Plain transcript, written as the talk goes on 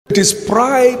It is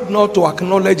pride not to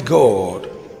acknowledge God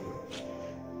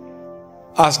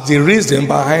as the reason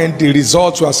behind the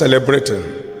results we are celebrating.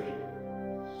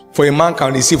 For a man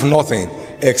can receive nothing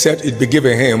except it be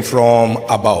given him from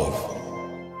above.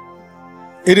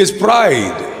 It is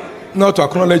pride not to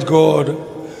acknowledge God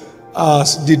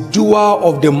as the doer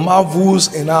of the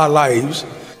marvels in our lives,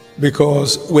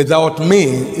 because without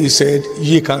me, he said,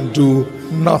 ye can do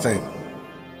nothing.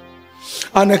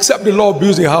 And except the Lord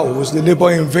builds a house, they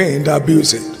labor in vain that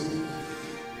builds it.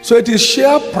 So it is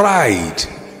sheer pride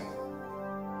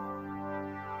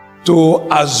to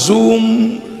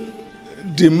assume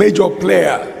the major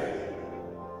player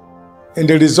in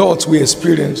the results we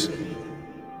experience.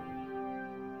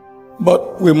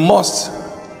 But we must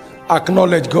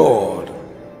acknowledge God,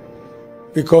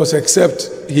 because except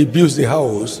he builds the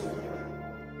house,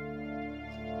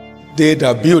 they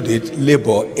that build it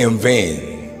labor in vain.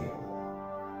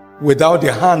 Without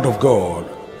the hand of God,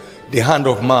 the hand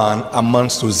of man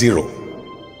amounts to zero.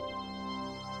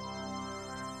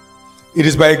 It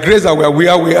is by grace that we are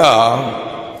where we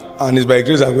are, and it's by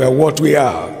grace that we are what we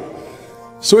are.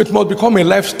 So it must become a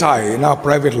lifestyle in our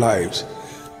private lives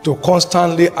to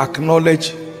constantly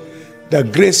acknowledge the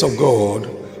grace of God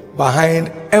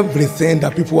behind everything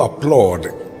that people applaud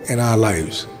in our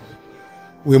lives.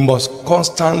 We must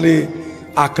constantly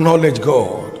acknowledge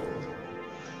God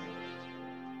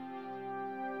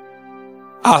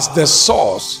as the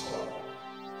source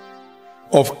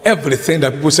of everything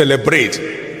that people celebrate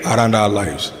around our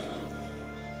lives.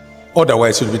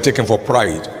 Otherwise, it will be taken for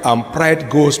pride, and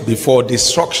pride goes before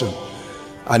destruction,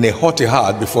 and a haughty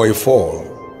heart before a fall.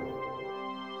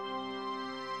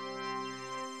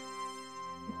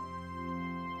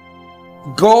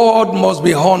 God must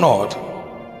be honored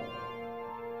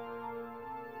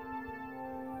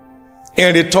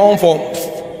in return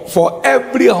for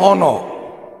every honor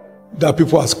that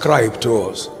people ascribe to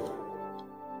us.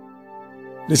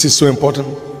 This is so important,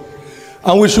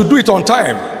 and we should do it on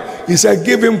time. He said,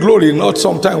 give him glory, not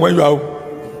sometime when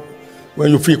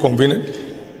you feel convenient.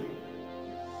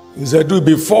 He said, do it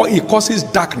before he causes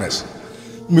darkness,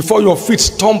 before your feet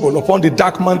stumble upon the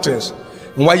dark mountains,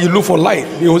 and while you look for light,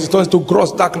 it turns to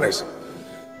gross darkness.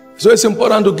 So it's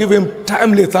important to give him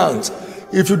timely thanks.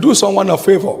 If you do someone a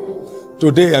favor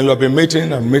today and you have been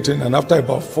meeting, and after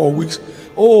about 4 weeks,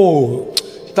 oh,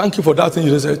 thank you for that thing,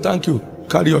 you just say, thank you,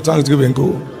 carry your thanksgiving and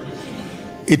go.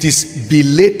 It is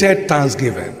belated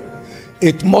thanksgiving.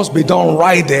 It must be done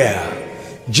right there.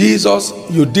 Jesus,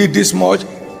 you did this much,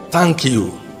 thank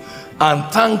you. And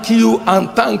thank you, and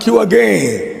thank you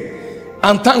again.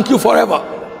 And thank you forever.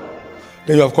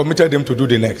 Then you have committed him to do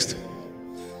the next.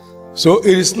 So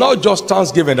it is not just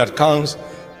thanksgiving that counts,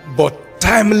 but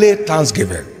timely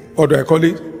thanksgiving. What do I call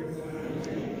it?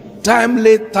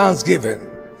 Timely thanksgiving.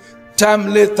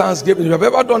 Timely thanksgiving. If you have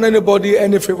ever done anybody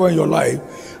any favor in your life,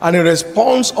 and in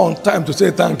response on time to say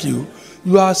thank you,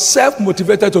 you are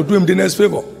self-motivated to do him the next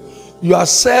favor. You are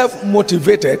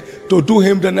self-motivated to do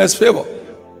him the next favor.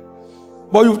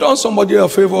 But you've done somebody a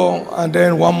favor, and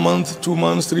then 1 month, 2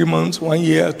 months, 3 months, 1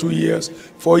 year, 2 years,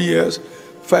 4 years,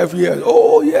 5 years.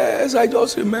 Oh yes, I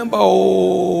just remember.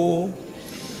 Oh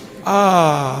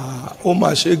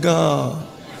my shagan.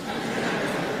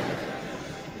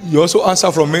 You also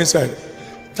answer from inside,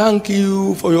 thank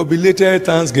you for your belated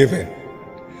thanksgiving.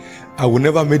 I will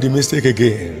never make the mistake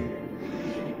again.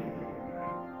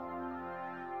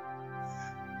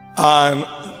 And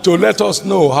to let us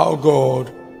know how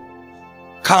God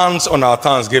counts on our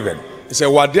thanksgiving, he said,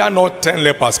 were there not 10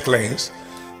 lepers cleansed?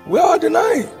 Where are the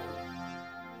 9?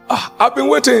 I've been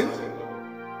waiting.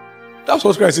 That's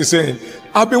what Christ is saying.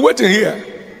 I've been waiting here.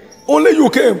 Only you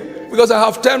came, because I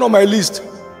have 10 on my list.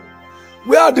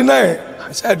 Where are the 9?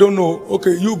 I said, I don't know.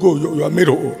 Okay, you go. You are made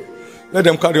whole. Let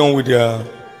them carry on with their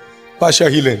partial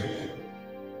healing.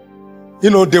 You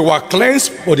know, they were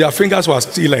cleansed, but their fingers were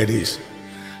still like this.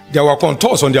 There were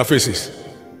contours on their faces.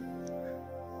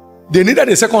 They needed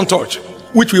a second touch,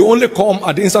 which will only come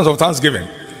at the instance of thanksgiving.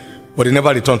 But they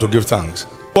never returned to give thanks.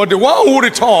 But the one who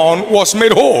returned was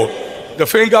made whole. The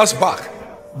fingers back,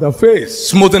 the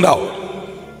face smoothened out,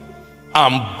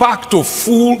 and back to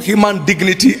full human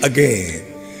dignity again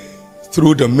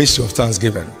through the mystery of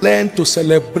thanksgiving. Learn to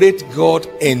celebrate God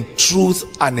in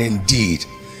truth and in deed.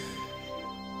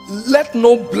 Let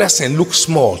no blessing look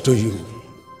small to you.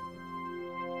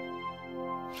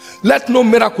 Let no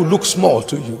miracle look small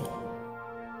to you.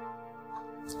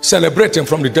 Celebrate him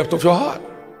from the depth of your heart.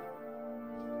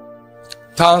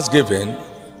 Thanksgiving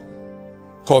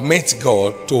commits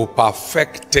God to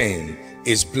perfecting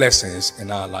his blessings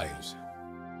in our lives.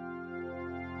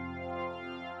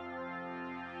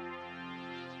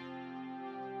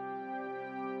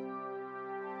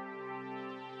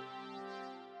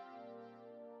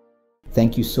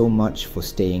 Thank you so much for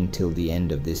staying till the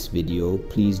end of this video.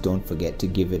 Please don't forget to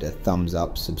give it a thumbs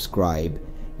up, subscribe,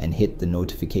 and hit the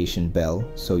notification bell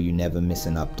so you never miss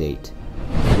an update.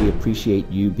 We appreciate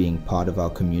you being part of our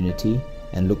community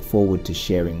and look forward to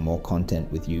sharing more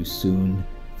content with you soon.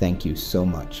 Thank you so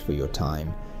much for your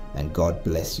time, and God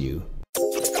bless you.